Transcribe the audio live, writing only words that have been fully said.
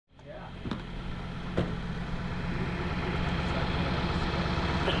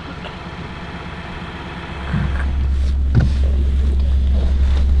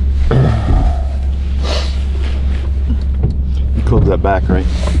that back, right?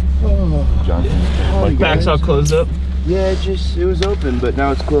 Oh, John. Like Back's all closed up? Yeah, it was open, but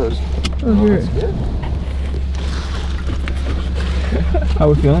now it's closed. Oh, here. How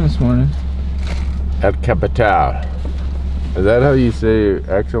we feeling this morning? El capital. Is that how you say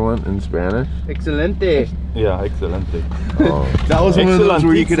excellent in Spanish? Excelente. Yeah, excelente. Oh. That was one of those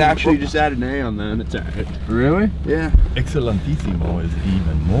where you could Excelentissimo. actually just add an A on there and it's alright. Really? Yeah. Excelentissimo is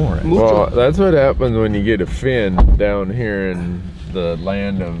even more. Well, that's what happens when you get a Finn down here in the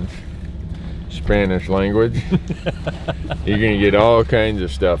land of Spanish language. You're gonna get all kinds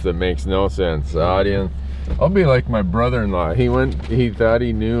of stuff that makes no sense. The audience. I'll be like my brother-in-law. He thought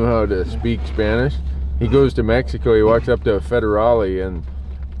he knew how to speak Spanish. He goes to Mexico, he walks up to a federale, and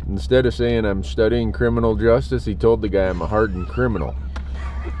instead of saying I'm studying criminal justice, he told the guy I'm a hardened criminal.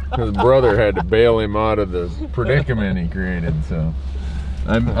 His brother had to bail him out of the predicament he created, so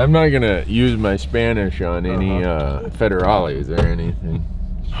I'm not gonna use my Spanish on any federales or anything.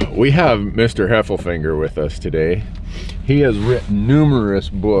 We have Mr. Heffelfinger with us today. He has written numerous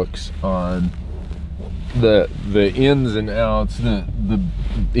books on the ins and outs.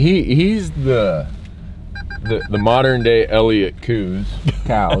 He's the modern day Elliot Coues.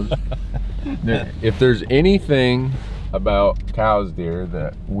 If there's anything about Coues Deer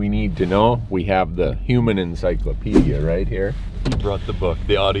that we need to know, we have the human encyclopedia right here. He brought the book,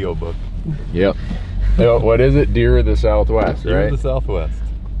 the audio book. Yep. What is it? Deer of the Southwest, Deer right? of the Southwest.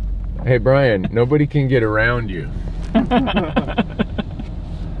 Hey Brian, nobody can get around you.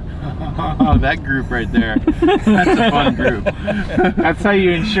 Oh, that group right there. That's a fun group. That's how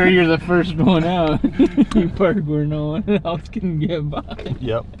you ensure you're the first one out. You park where no one else can get by.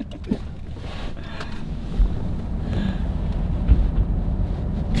 Yep.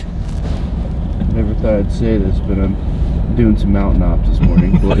 Never thought I'd say this, but I'm doing some mountain ops this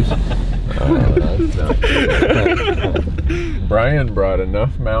morning, boys. Brian brought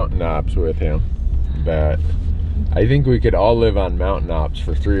enough mountain ops with him that I think we could all live on mountain ops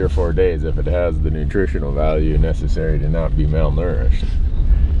for 3 or 4 days if it has the nutritional value necessary to not be malnourished.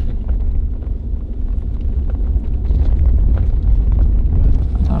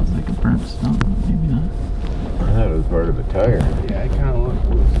 I thought it was like a burnt stump, maybe not. I thought it was part of a tire. Yeah, I kind of look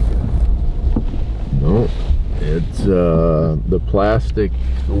No, it's the plastic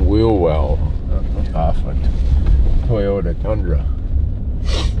wheel well off a Toyota Tundra.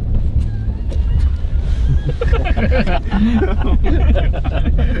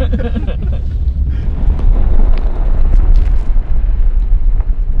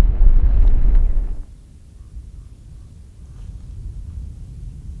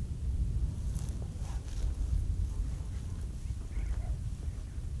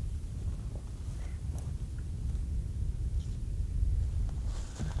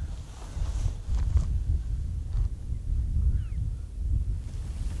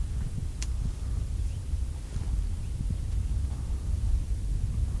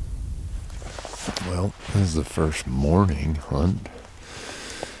 Well, this is the first morning hunt.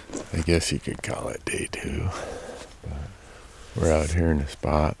 I guess you could call it day 2. We're out here in a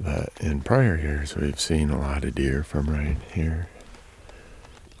spot that in prior years we've seen a lot of deer from right here.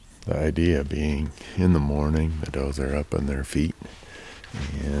 The idea being in the morning, the does are up on their feet,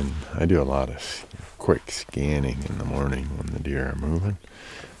 and I do a lot of quick scanning in the morning when the deer are moving,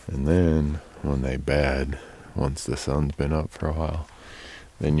 and then when they bed, once the sun's been up for a while,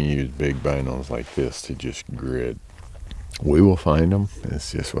 then you use big binos like this to just grid. We will find them,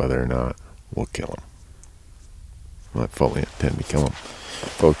 it's just whether or not we'll kill them. I fully intend to kill them.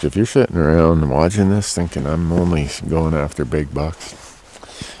 Folks, if you're sitting around and watching this thinking I'm only going after big bucks,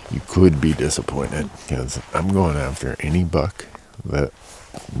 you could be disappointed, because I'm going after any buck that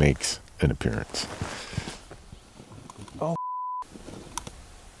makes an appearance. Oh,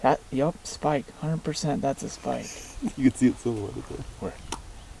 yup, spike, 100%. That's a spike. You can see it silhouetted there. Where?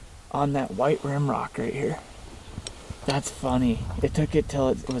 On that white rim rock right here. That's funny. It took it till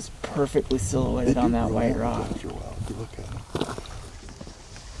it was perfectly silhouetted on that white rock. After a while, if you look at it.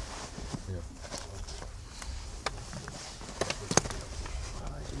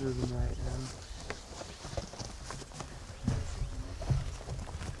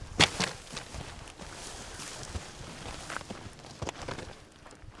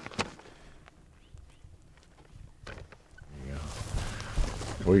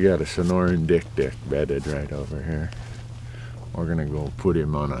 We got a Sonoran dick bedded right over here. We're gonna go put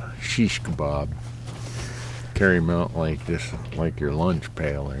him on a shish kebab. Carry him out like this, like your lunch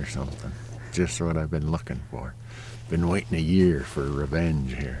pail or something. Just what I've been looking for. Been waiting a year for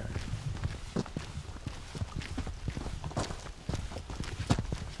revenge here.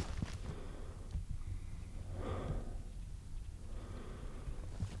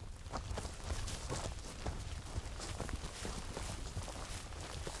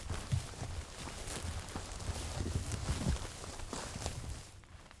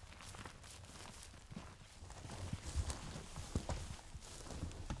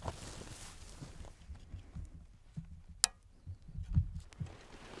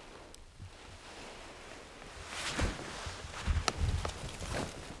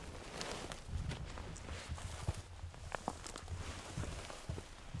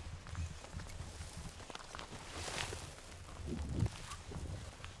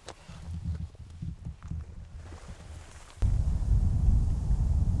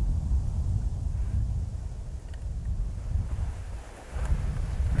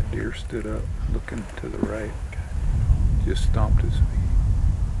 Deer stood up, looking to the right. Just stomped his feet.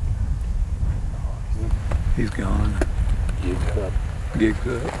 He's gone. Gigs up. Gigs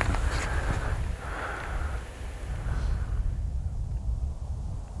up.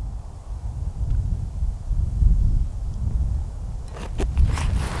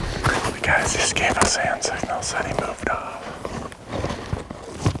 The guys just gave us hand signals, said he moved off.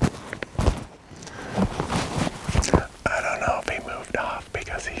 I don't know if he moved off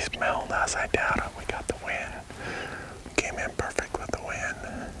because he smelled us. I doubt it. We got the wind. Came in perfect with the wind.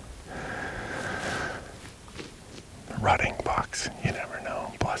 Rutting bucks, you never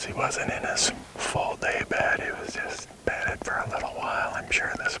know. Plus he wasn't in his full day bed. He was just bedded for a little while, I'm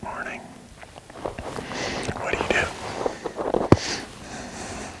sure, this morning. What do you do?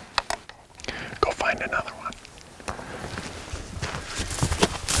 Go find another one.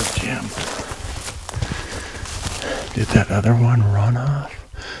 So Jim, did that other one run off?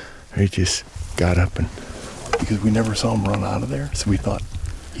 Or he just got up and... Because we never saw him run out of there, so we thought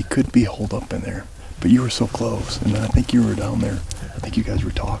he could be holed up in there. But you were so close, and then I think you were down there. I think you guys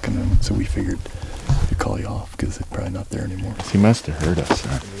were talking, and so we figured to call you off because they're probably not there anymore. He must have heard us.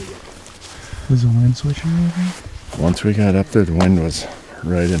 Was the wind switching over? Once we got up there, the wind was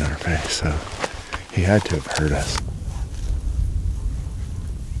right in our face, so he had to have heard us.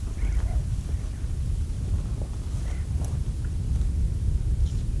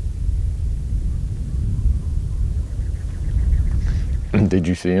 Did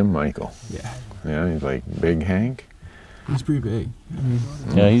you see him, Michael? Yeah. Yeah, he's like Big Hank. He's pretty big.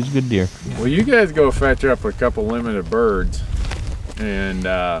 Yeah, he's a good deer. Well, you guys go fetch up a couple limited birds, and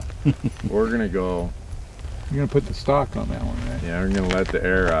we're gonna go. You're gonna put the stock on that one, right? Yeah, we're gonna let the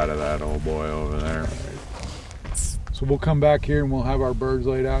air out of that old boy over there. So we'll come back here and we'll have our birds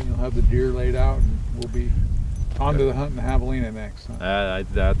laid out, and you'll have the deer laid out, and we'll be on to the hunting the javelina next. Huh?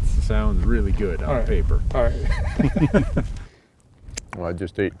 That sounds really good on All right. paper. All right. Well, I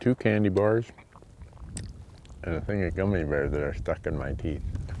just ate 2 candy bars and a thing of gummy bears that are stuck in my teeth.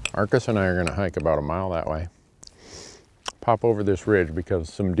 Marcus and I are gonna hike about a mile that way. Pop over this ridge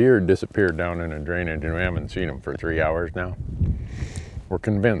because some deer disappeared down in a drainage and we haven't seen them for 3 hours now. We're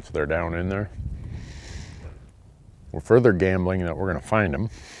convinced they're down in there. We're further gambling that we're gonna find them.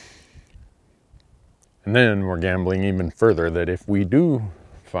 And then we're gambling even further that if we do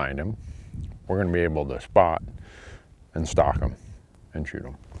find them, we're gonna be able to spot and stalk them and shoot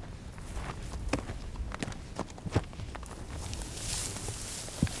them.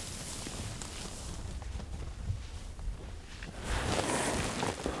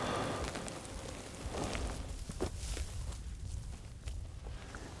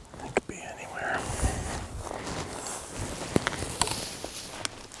 It could be anywhere.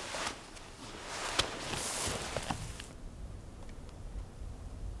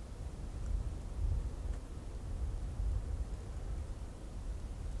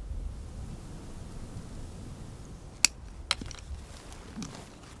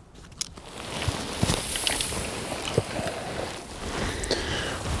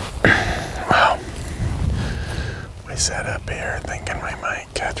 Set up here thinking we might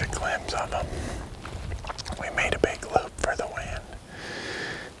catch a glimpse of them. We made a big loop for the wind.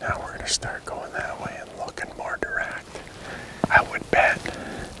 Now we're going to start going that way and looking more direct. I would bet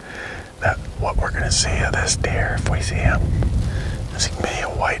that what we're going to see of this deer, if we see him, is going to be a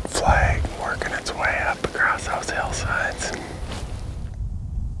white flag working its way up across those hillsides.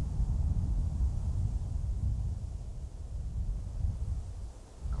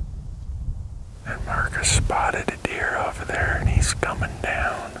 And Marcus spotted a deer over there and he's coming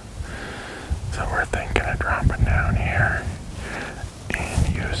down. So we're thinking of dropping down here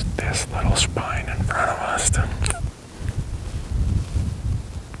and use this little spine in front of us to...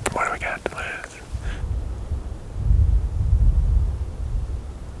 What do we got to lose?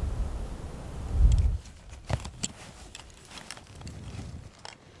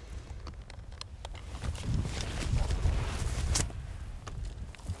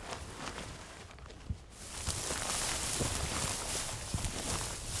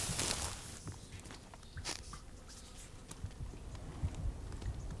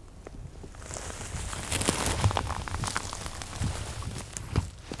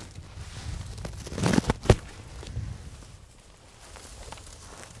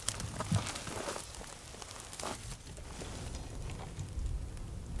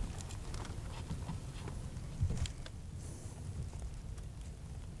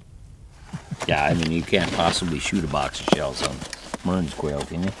 Yeah, I mean, you can't possibly shoot a box of shells on Mern's quail,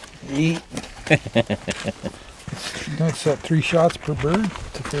 can you? Don't set 3 shots per bird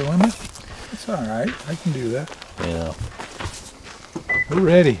to their limit. It's all right. I can do that. Yeah. We're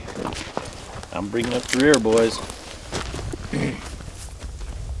ready. I'm bringing up the rear, boys.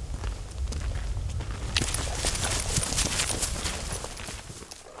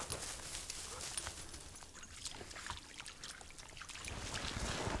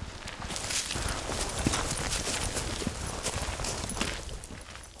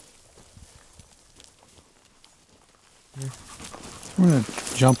 I'm going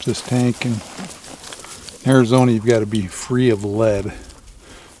to jump this tank. In Arizona, you've got to be free of lead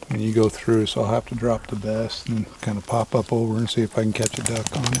when you go through, so I'll have to drop the vest and kind of pop up over and see if I can catch a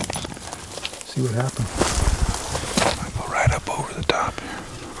duck on it. See what happens. I'll go right up over the top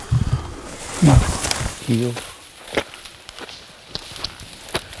here. Heel.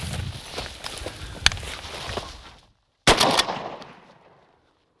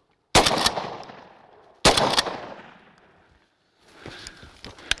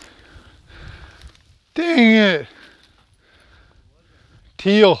 Dang it!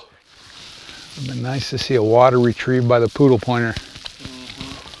 Teal. It'd been nice to see a water retrieved by the poodle pointer.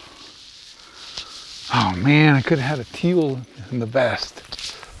 Oh man, I could have had a teal in the vest.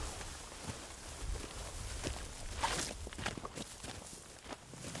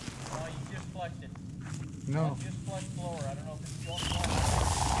 Oh, you just flushed it. No. Just flushed floor. I don't know if it's your fault.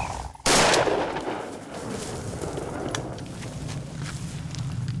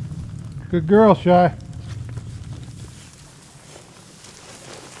 Good girl, Shy.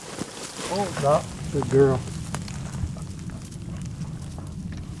 Oh, no. Good girl.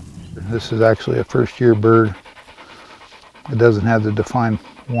 This is actually a first-year bird. It doesn't have the defined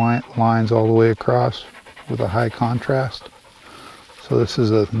lines all the way across with a high contrast. So this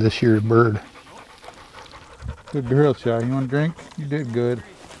is this year's bird. Good girl, Shy. You want a drink? You did good.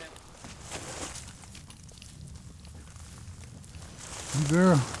 Good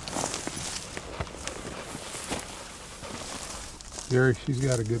girl. Jerry, she's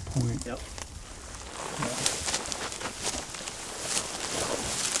got a good point. Yep.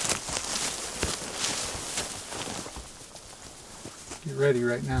 Get ready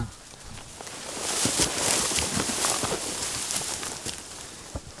right now.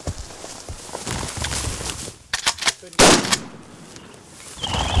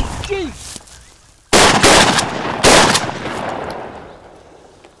 Jeez!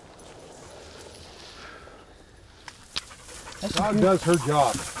 Dog does her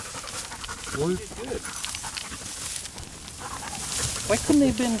job. Good. Why couldn't they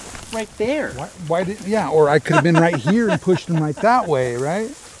have been right there? Why didn't, yeah, or I could have been right here and pushed him right that way, right?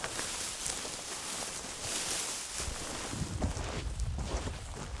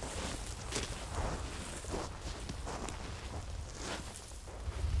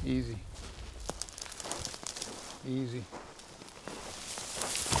 Easy. Easy.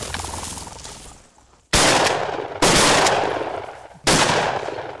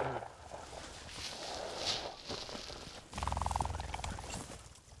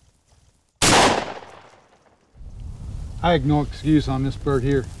 I had no excuse on this bird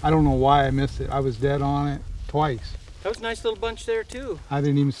here. I don't know why I missed it. I was dead on it twice. That was a nice little bunch there too. I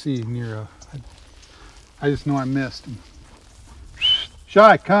didn't even see near a. I just know I missed him.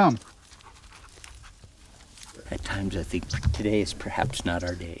 Shy, come. At times I think today is perhaps not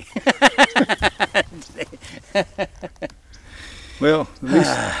our day. Well, at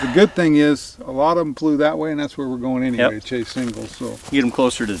least the good thing is a lot of them flew that way, and that's where we're going anyway, to chase singles. So Get them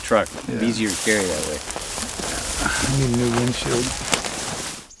closer to the truck. Yeah. Easier to carry that way. I need a new windshield.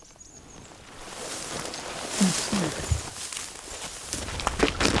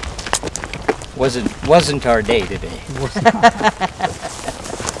 Wasn't our day today.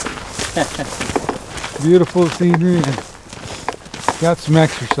 Beautiful scenery and got some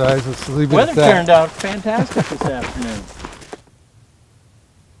exercise. Let's leave it Weather at that. turned out fantastic this afternoon.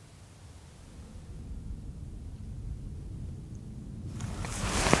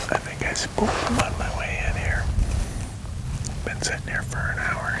 I think I spooked him on my way in here. Been sitting here for an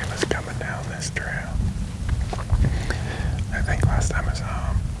hour. He was coming down this trail. I think last time I saw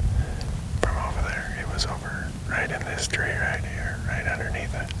him from over there, he was over right in this tree right here, right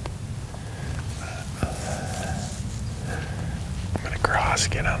underneath it. I'm gonna cross,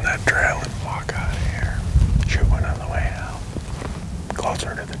 get on that trail and walk out of here. Shoot one on the way out.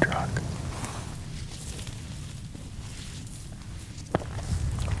 Closer to the truck.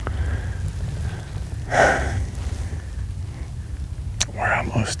 We're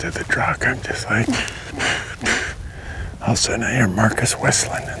almost to the truck. I'm just like, all of a sudden I hear Marcus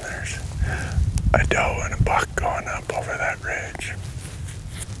whistling, and there's a doe and a buck going up over that ridge.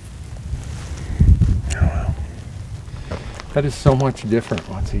 Oh well. That is so much different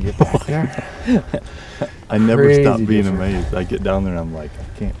once you get back there. I never Crazy stop being different. amazed. I get down there and I'm like,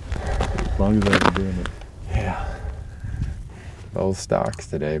 I can't. As long as I've been doing it. Yeah. Those stocks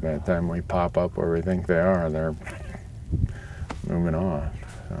today, by the time we pop up where we think they are, they're moving on.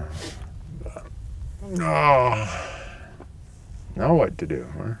 So. Oh. Now what to do,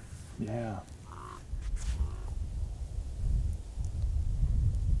 huh? Yeah.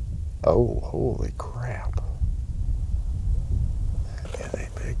 Oh, holy crap. That is a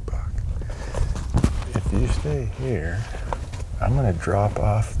big buck. If you stay here, I'm going to drop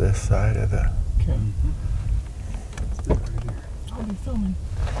off this side of the... Okay. I'll be filming.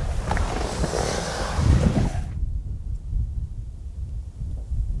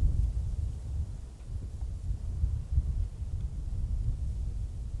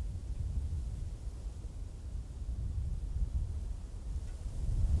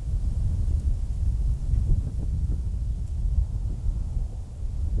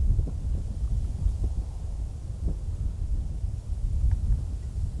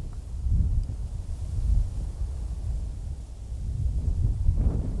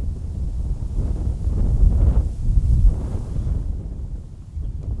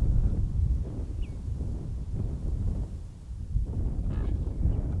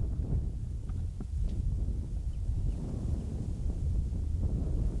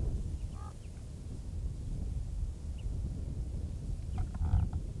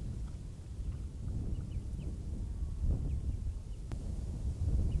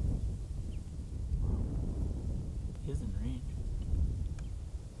 He is in range.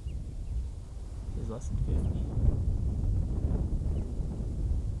 He's less than 50.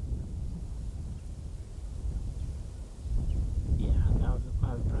 Yeah, that would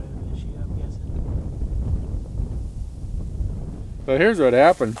probably have issue, I'm guessing. So here's what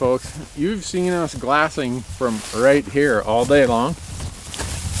happened, folks. You've seen us glassing from right here all day long.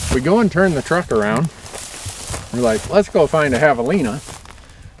 We go and turn the truck around. We're like, let's go find a javelina.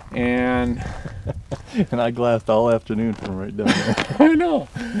 And And I glassed all afternoon from right down there. I know.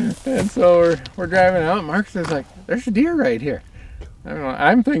 And so we're driving out. Marcus is like, there's a deer right here.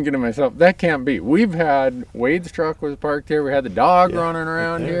 I'm thinking to myself, that can't be. We've had, Wade's truck was parked here. We had the dog running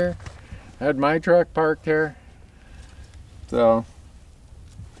around here. I had my truck parked here. So,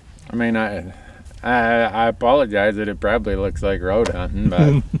 I mean, I apologize that it probably looks like road hunting,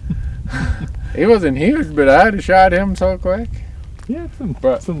 but he wasn't huge, but I had to shot him so quick. He had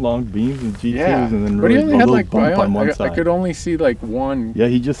some long beams and G2s, Yeah, and then but really he only a had little like, bump on one I side. could only see like one. Yeah,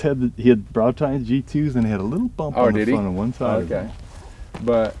 he just had he had broadtines G2s, and he had a little bump on the did he? front on one side. Okay.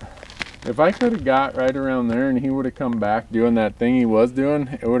 But if I could have got right around there and he would have come back doing that thing he was doing,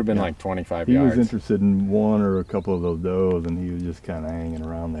 it would have been like 25 He yards. was interested in one or a couple of those does, and he was just kind of hanging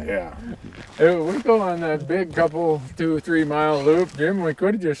around there. Yeah. If we go on that big couple 2-3 mile loop, Jim, we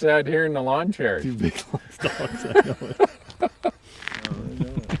could have just sat here in the lawn chairs. Two big stalks, I know it.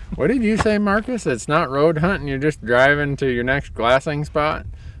 What did you say, Marcus? It's not road hunting, you're just driving to your next glassing spot?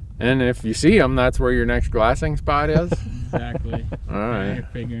 And if you see them, that's where your next glassing spot is? Exactly. All right. You're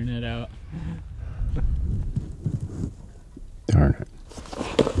figuring it out. Darn it.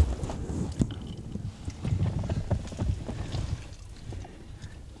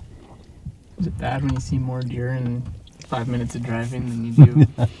 Is it bad when you see more deer in 5 minutes of driving than you do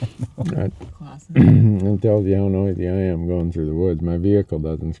glassing? It tells you how noisy I am going through the woods. My vehicle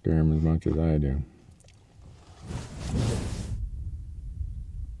doesn't scare him as much as I do.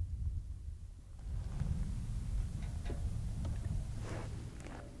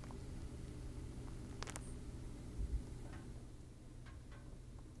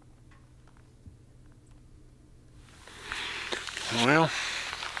 Well,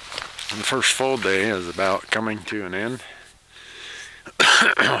 the first full day is about coming to an end.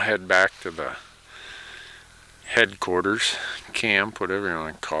 I'll head back to the headquarters, camp, whatever you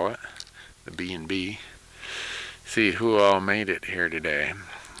want to call it, the B&B. See who all made it here today.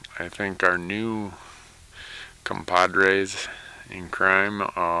 I think our new compadres in crime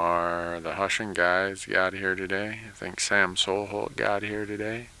are the Hushin guys got here today. I think Sam Solholt got here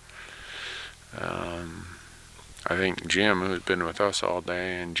today. I think Jim, who's been with us all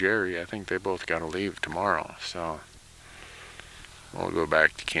day, and Jerry, I think they both got to leave tomorrow. So we'll go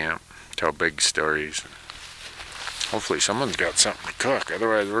back to camp, tell big stories. Hopefully someone's got something to cook.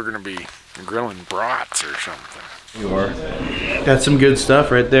 Otherwise we're going to be grilling brats or something. You are. Got some good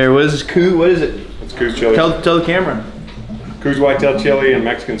stuff right there. What is this, Coues? What is it? It's Coues chili. Tell the camera. Coues whitetail chili and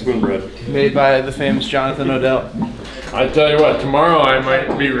Mexican spoon bread. Made by the famous Jonathan Odell. I tell you what, tomorrow I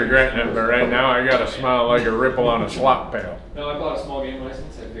might be regretting it, but right now I gotta smile like a ripple on a slop pail. No, I bought a small game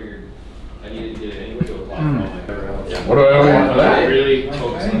license. I figured I needed to get it anyway to apply for all my What do I owe you for that? Really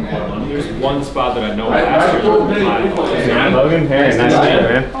focus on one. There's one spot that I know last year. Logan, hey, nice to meet you,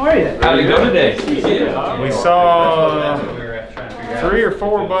 man. How are you? How'd it go today? We saw 3 or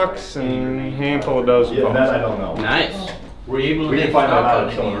 4 bucks and a handful of dozen Yeah, that I calls. don't know. Nice. Were you able to We get can find stalk out on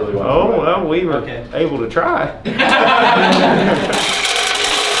if someone any? really wants Oh, to. well, we were Okay. able to try.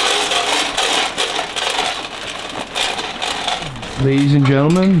 Ladies and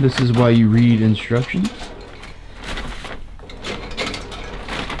gentlemen, this is why you read instructions.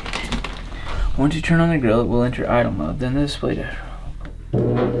 Once you turn on the grill, it will enter idle mode. Then the display dash.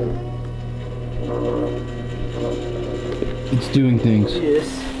 It's doing things.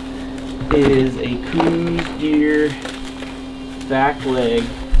 This is a Coues Deer back leg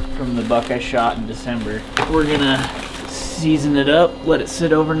from the buck I shot in December. We're gonna season it up, let it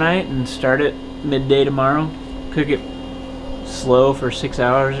sit overnight, and start it midday tomorrow. Cook it slow for 6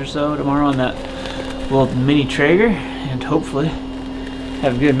 hours or so tomorrow on that little mini Traeger, and hopefully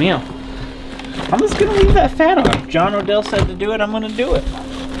have a good meal. I'm just gonna leave that fat on. If John Odell said to do it, I'm gonna do it.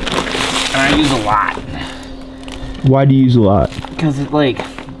 And I use a lot. Why do you use a lot? Because it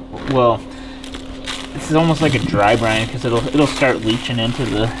well, this is almost like a dry brine because it'll start leaching into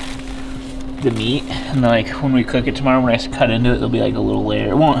the meat, and like when we cook it tomorrow, when I cut into it, there'll be like a little layer.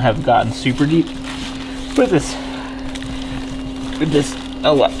 It won't have gotten super deep, but this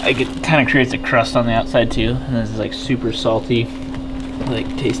like it kind of creates a crust on the outside too, and this is like super salty, like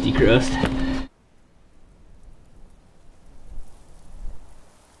tasty crust.